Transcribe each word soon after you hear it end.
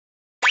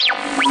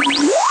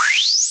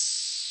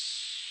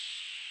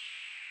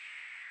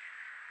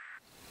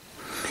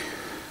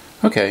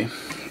Okay,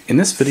 in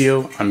this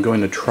video I'm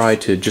going to try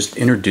to just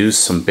introduce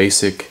some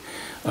basic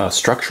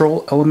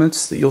structural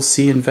elements that you'll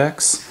see in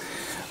VEX.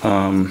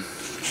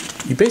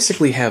 You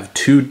basically have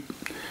two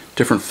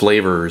different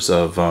flavors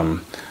of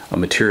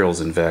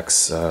materials in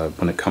VEX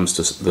when it comes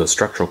to the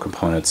structural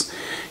components.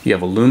 You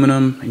have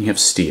aluminum and you have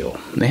steel.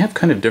 And they have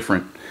kind of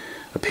different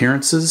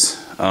appearances.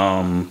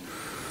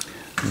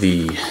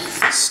 The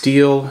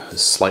steel is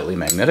slightly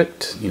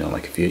magnetic, you know,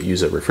 like if you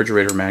use a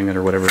refrigerator magnet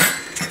or whatever,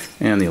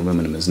 and the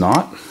aluminum is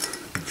not.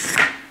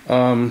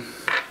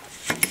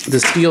 The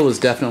steel is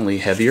definitely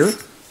heavier,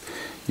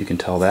 you can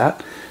tell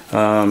that.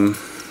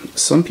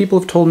 Some people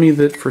have told me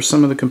that for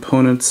some of the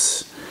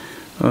components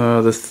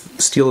the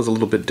steel is a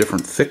little bit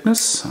different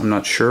thickness. I'm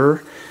not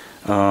sure.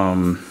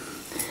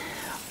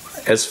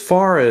 As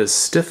far as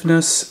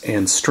stiffness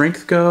and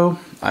strength go,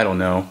 I don't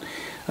know.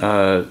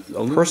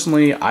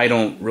 Personally, I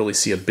don't really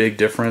see a big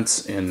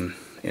difference in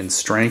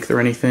strength or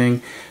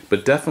anything,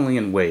 but definitely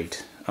in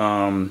weight.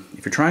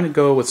 If you're trying to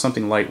go with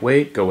something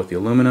lightweight, go with the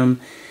aluminum.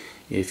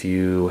 If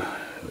you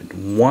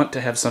want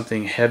to have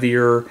something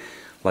heavier,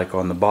 like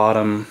on the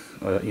bottom,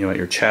 you know, at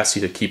your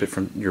chassis to keep it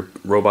from your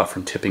robot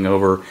from tipping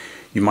over,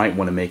 you might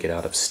want to make it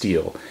out of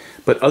steel.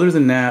 But other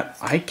than that,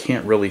 I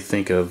can't really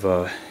think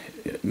of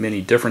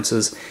many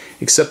differences,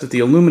 except that the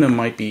aluminum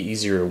might be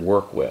easier to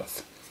work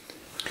with.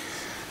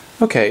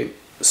 Okay,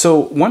 so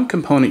one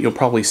component you'll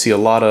probably see a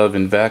lot of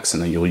in VEX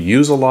and that you'll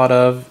use a lot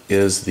of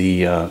is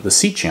the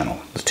CChannel,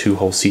 the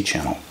two-hole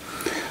CChannel.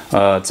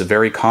 It's a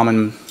very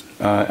common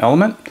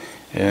element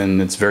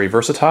and it's very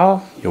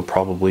versatile. You'll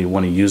probably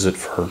want to use it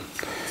for,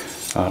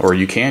 or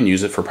you can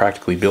use it for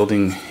practically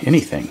building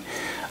anything.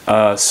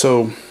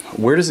 So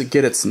where does it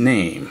get its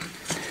name?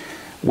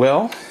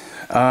 Well,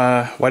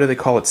 why do they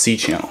call it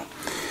CChannel?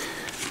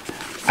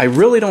 I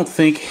really don't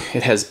think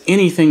it has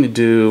anything to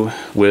do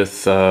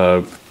with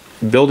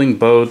building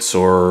boats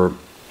or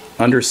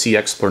undersea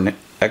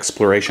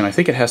exploration. I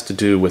think it has to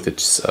do with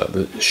its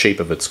the shape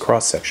of its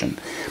cross section,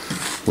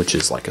 which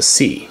is like a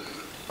C.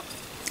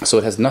 So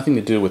it has nothing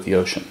to do with the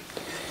ocean.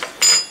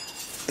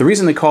 The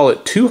reason they call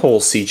it two-hole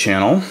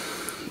CChannel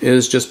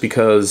is just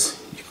because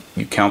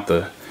you count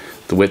the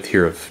width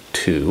here of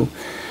 2.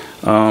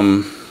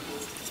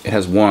 It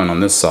has 1 on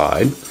this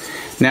side.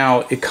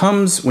 Now it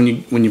comes, when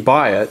you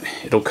buy it,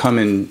 it'll come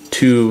in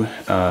 2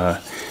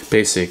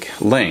 basic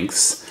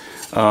lengths.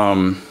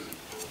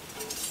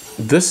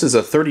 This is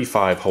a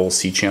 35-hole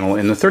CChannel,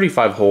 and the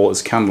 35-hole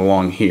is counted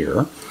along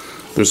here.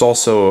 There's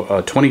also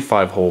a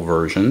 25-hole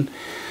version.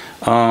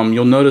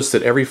 You'll notice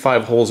that every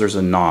 5 holes there's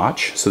a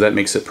notch, so that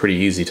makes it pretty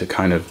easy to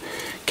kind of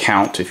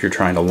count if you're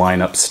trying to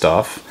line up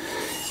stuff.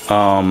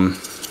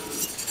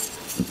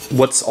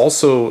 What's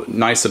also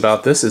nice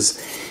about this is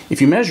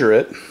if you measure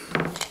it,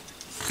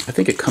 I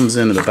think it comes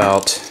in at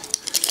about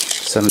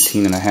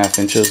 17.5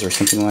 inches or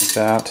something like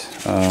that.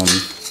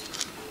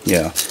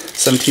 Yeah,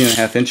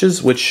 17.5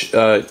 inches, which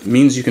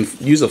means you can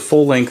use a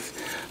full-length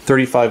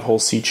 35-hole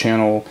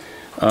CChannel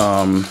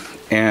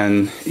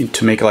and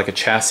to make like a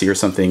chassis or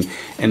something,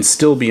 and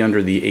still be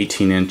under the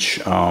 18-inch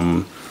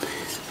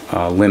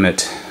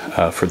limit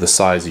for the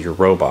size of your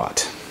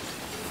robot.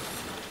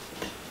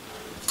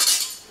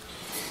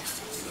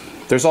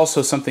 There's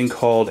also something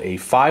called a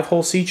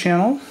 5-hole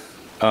CChannel.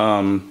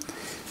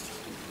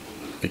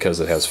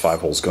 Because it has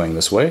 5 holes going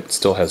this way, it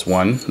still has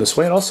 1 this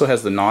way. It also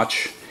has the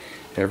notch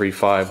every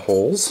 5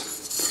 holes.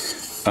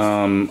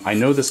 I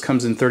know this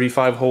comes in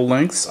 35-hole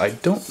lengths. I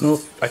don't know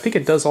if, I think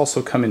it does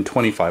also come in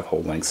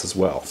 25-hole lengths as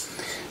well.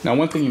 Now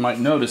one thing you might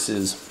notice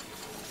is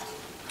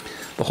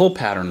the hole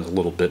pattern is a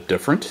little bit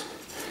different.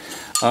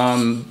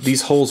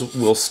 These holes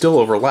will still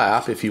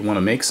overlap if you want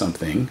to make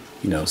something,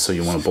 you know, so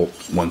you want to bolt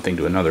one thing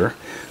to another.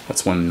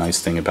 That's one nice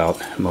thing about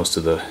most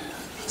of the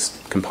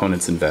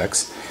components in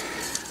VEX.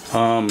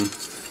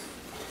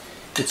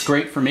 It's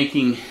great for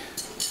making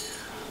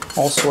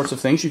all sorts of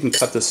things. You can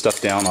cut this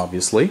stuff down,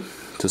 obviously,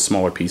 to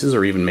smaller pieces,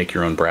 or even make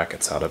your own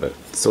brackets out of it.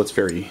 So it's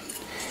very,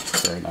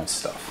 very nice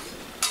stuff.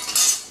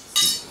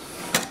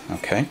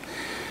 Okay.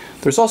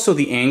 There's also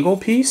the angle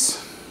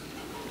piece,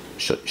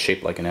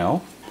 shaped like an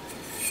L.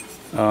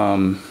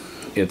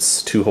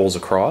 It's 2 holes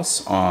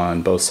across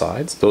on both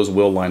sides. Those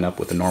will line up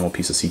with a normal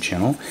piece of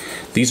CChannel.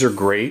 These are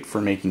great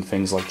for making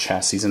things like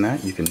chassis and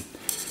that. You can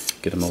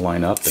get them to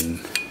line up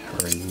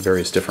or in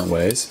various different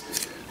ways.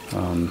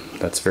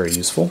 That's very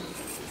useful.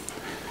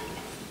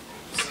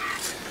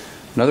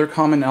 Another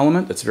common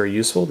element that's very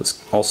useful,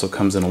 this also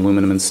comes in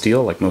aluminum and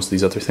steel like most of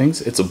these other things.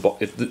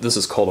 This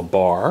is called a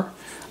bar.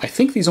 I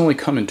think these only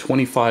come in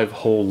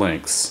 25-hole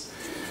lengths.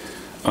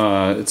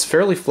 It's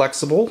fairly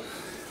flexible,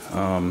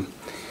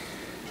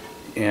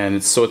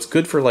 and so it's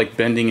good for like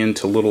bending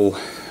into little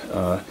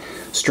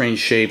strange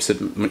shapes that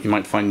you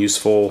might find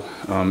useful.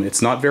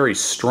 It's not very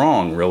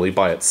strong really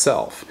by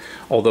itself,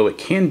 although it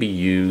can be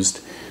used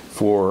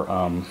for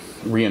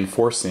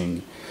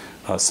reinforcing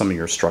some of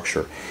your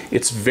structure.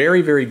 It's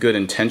very, very good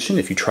in tension.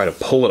 If you try to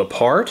pull it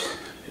apart,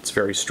 it's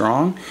very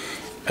strong.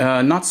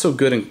 Not so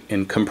good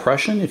in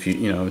compression. If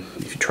you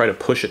try to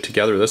push it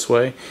together this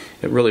way,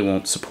 it really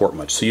won't support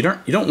much. So you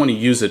don't want to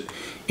use it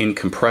in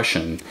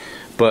compression,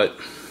 but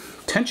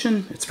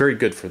tension, it's very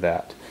good for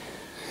that.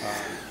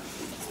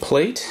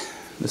 Plate.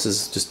 This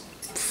is just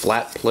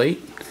flat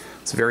plate.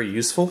 It's very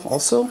useful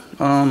also.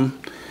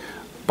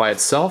 By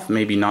itself,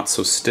 maybe not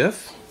so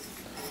stiff.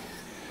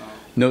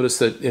 Notice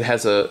that it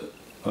has a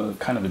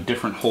kind of a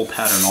different hole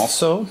pattern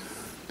also.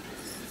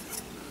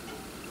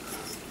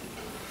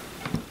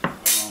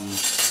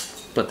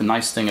 But the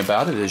nice thing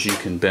about it is you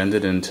can bend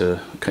it into,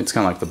 it's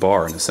kind of like the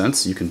bar in a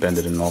sense, you can bend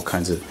it in all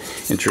kinds of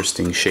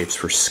interesting shapes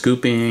for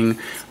scooping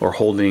or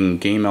holding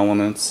game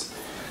elements.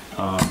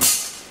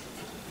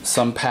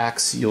 Some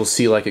packs you'll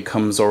see like it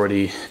comes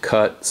already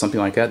cut, something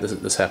like that.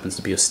 This happens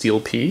to be a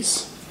steel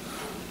piece.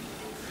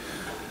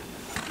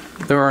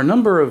 There are a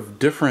number of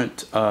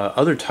different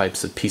other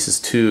types of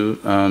pieces too.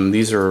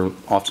 These are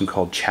often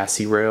called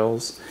chassis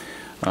rails.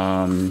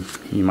 You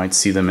might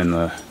see them in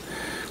the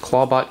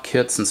Clawbot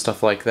kits and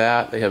stuff like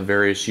that. They have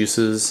various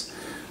uses.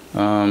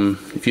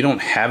 If you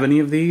don't have any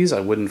of these, I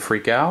wouldn't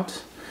freak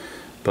out.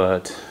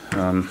 But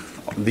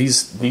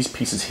these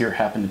pieces here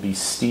happen to be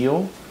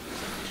steel.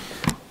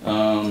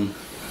 I'm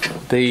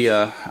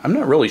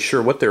not really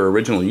sure what their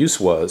original use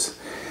was,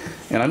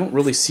 and I don't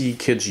really see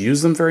kids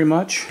use them very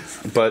much.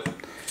 But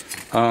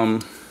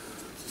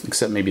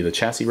except maybe the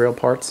chassis rail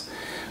parts.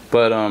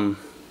 But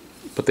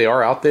they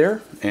are out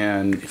there,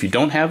 and if you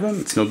don't have them,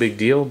 it's no big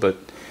deal. But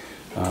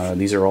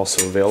these are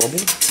also available.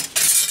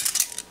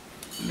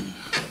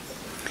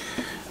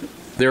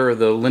 There are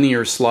the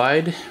linear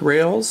slide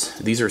rails.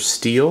 These are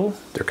steel.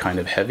 They're kind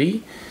of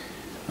heavy.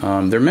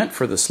 They're meant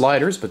for the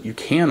sliders, but you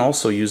can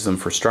also use them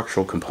for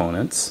structural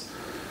components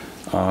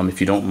if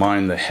you don't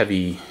mind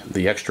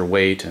the extra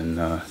weight.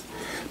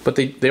 But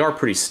they are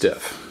pretty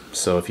stiff.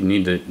 So if you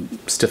need to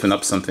stiffen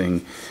up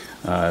something,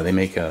 they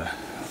make a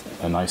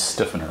nice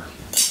stiffener.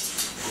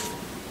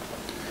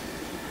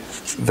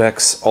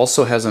 VEX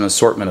also has an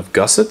assortment of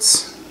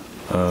gussets,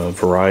 a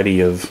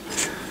variety of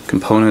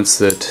components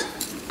that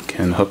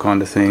can hook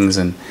onto things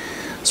and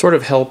sort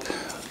of help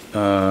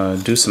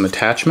do some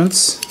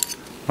attachments,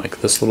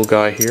 like this little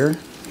guy here.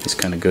 He's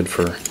kind of good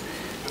for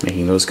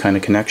making those kind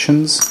of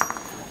connections.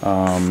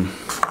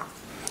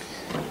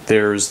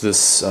 There's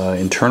this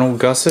internal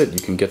gusset. You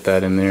can get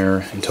that in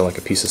there into like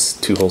a piece of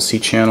 2-hole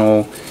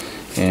CChannel,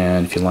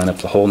 and if you line up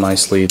the hole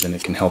nicely, then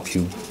it can help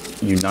you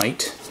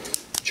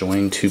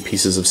join 2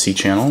 pieces of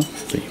CChannel,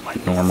 but you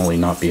might normally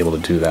not be able to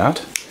do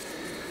that.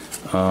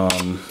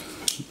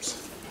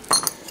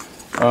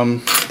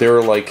 There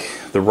are like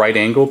the right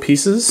angle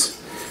pieces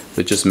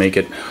that just make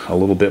it a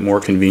little bit more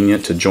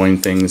convenient to join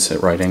things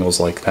at right angles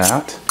like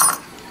that.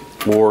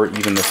 Or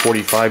even the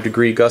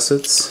 45-degree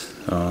gussets.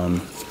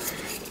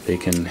 They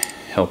can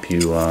help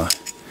you,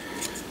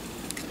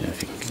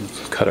 if you can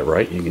cut it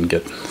right, you can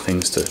get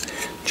things to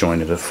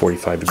join at a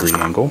 45-degree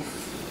angle.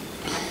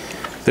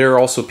 There are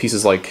also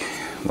pieces like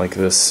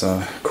this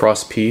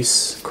cross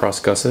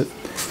gusset,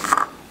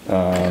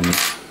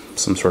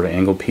 some sort of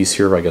angle piece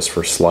here, I guess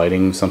for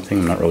sliding something.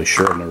 I'm not really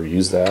sure. I've never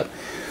used that.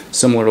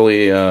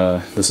 Similarly,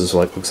 this is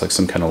looks like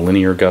some kind of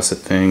linear gusset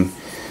thing.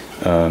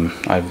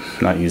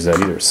 I've not used that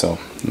either, so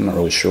I'm not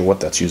really sure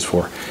what that's used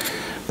for.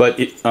 But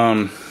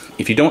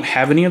if you don't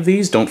have any of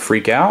these, don't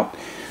freak out.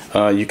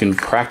 You can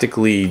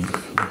practically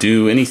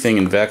do anything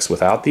in VEX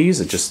without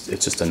these. It's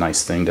just a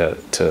nice thing to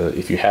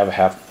if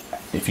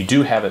you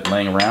do have it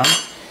laying around.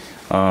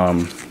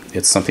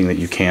 It's something that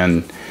you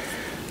can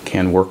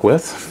work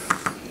with.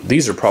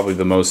 These are probably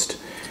the most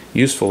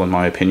useful in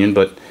my opinion,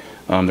 but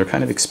they're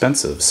kind of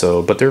expensive.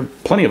 But there are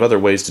plenty of other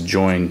ways to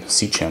join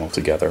CChannel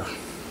together.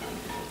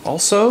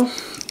 Also,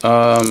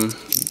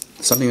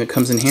 something that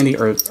comes in handy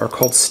are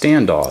called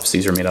standoffs.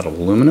 These are made out of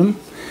aluminum.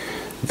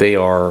 They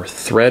are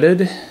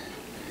threaded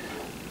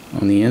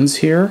on the ends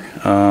here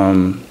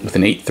with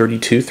an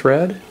 832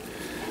 thread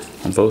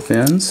on both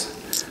ends.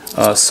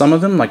 Some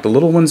of them, like the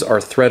little ones,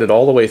 are threaded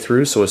all the way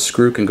through, so a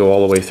screw can go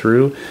all the way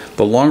through.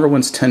 The longer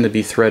ones tend to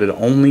be threaded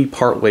only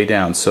part way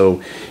down.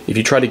 So if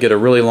you try to get a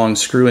really long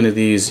screw into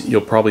these,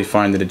 you'll probably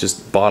find that it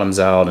just bottoms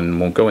out and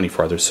won't go any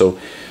farther. So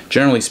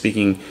generally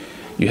speaking,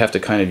 you have to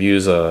kind of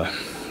use a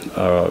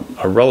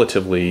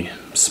relatively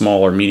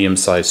small or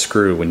medium-sized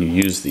screw when you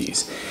use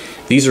these.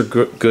 These are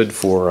good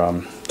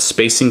for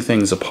spacing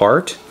things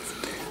apart.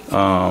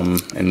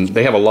 And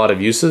they have a lot of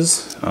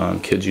uses.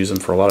 Kids use them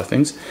for a lot of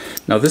things.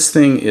 Now this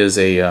thing is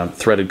a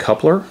threaded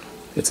coupler.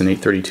 It's an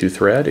 832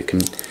 thread. It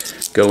can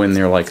go in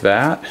there like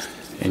that,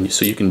 and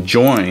so you can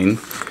join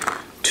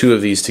 2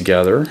 of these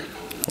together,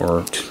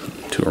 or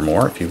 2 or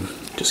more if you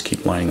just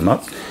keep lining them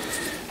up,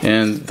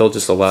 and they'll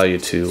just allow you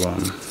to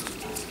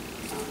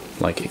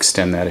like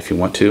extend that if you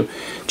want to.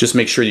 Just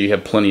make sure you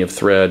have plenty of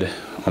thread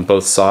on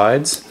both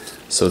sides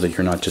so that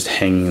you're not just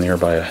hanging there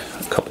by a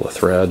couple of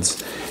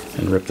threads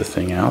and rip the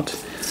thing out.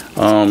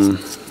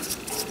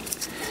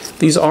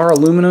 These are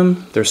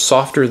aluminum. They're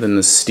softer than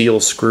the steel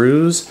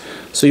screws,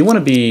 so you want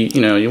to be,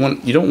 you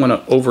don't want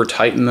to over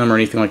tighten them or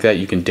anything like that.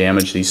 You can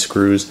damage these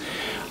screws.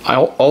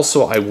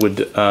 I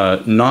would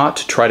not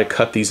try to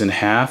cut these in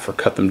half or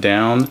cut them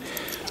down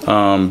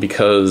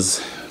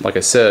because, like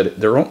I said,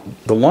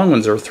 the long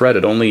ones are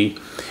threaded only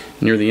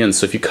near the end.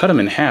 So if you cut them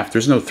in half,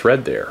 there's no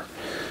thread there,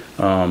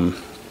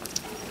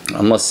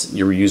 unless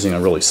you're using a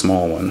really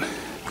small one.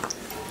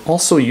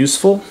 Also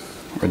useful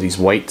are these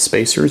white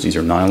spacers. These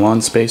are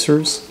nylon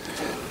spacers.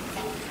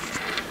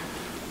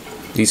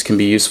 These can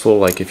be useful,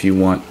 like if you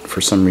want,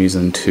 for some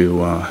reason,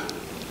 to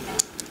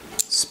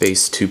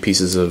space two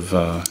pieces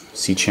of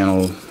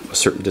C-channel a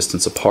certain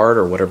distance apart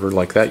or whatever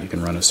like that. You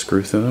can run a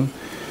screw through them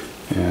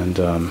and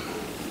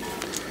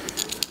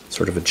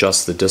sort of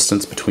adjust the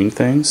distance between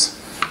things.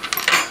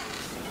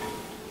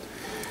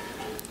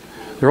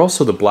 There are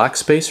also the black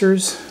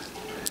spacers.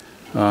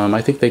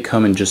 I think they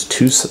come in just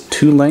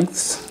two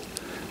lengths.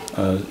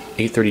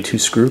 832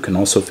 screw can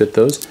also fit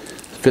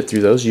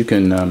through those. You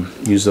can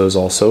use those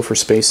also for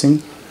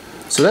spacing.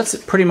 So that's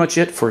pretty much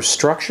it for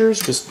structures,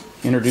 just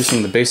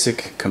introducing the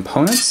basic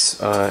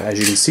components. As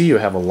you can see, you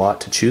have a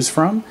lot to choose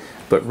from,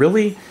 but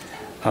really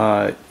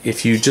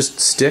if you just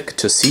stick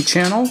to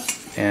C-channel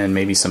and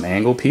maybe some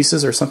angle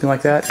pieces or something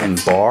like that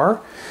and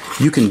bar,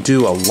 you can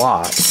do a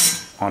lot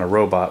on a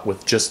robot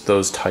with just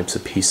those types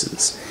of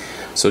pieces.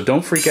 So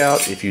don't freak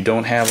out if you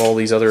don't have all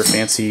these other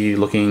fancy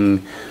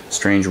looking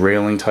strange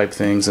railing type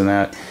things and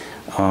that.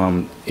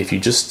 If you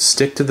just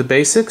stick to the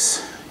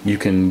basics, you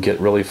can get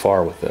really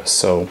far with this.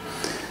 So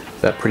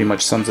that pretty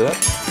much sums it up.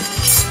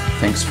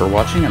 Thanks for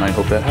watching, and I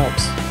hope that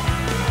helps.